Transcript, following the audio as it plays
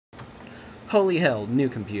Holy hell, new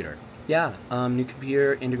computer. Yeah, new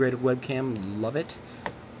computer, integrated webcam, love it.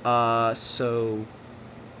 So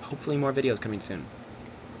hopefully more videos coming soon.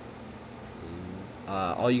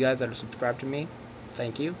 All you guys that are subscribed to me,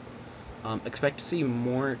 thank you. Expect to see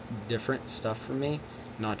more different stuff from me,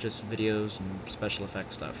 not just videos and special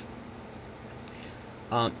effects stuff.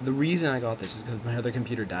 The reason I got this is because my other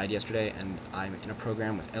computer died yesterday, and I'm in a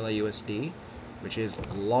program with LAUSD, which is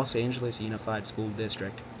Los Angeles Unified School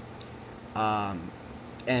District.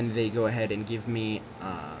 And they go ahead and give me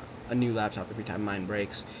a new laptop every time mine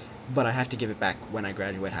breaks, but I have to give it back when I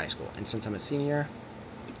graduate high school. And since I'm a senior,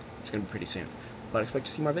 it's going to be pretty soon. But I expect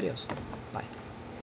to see more videos. Bye.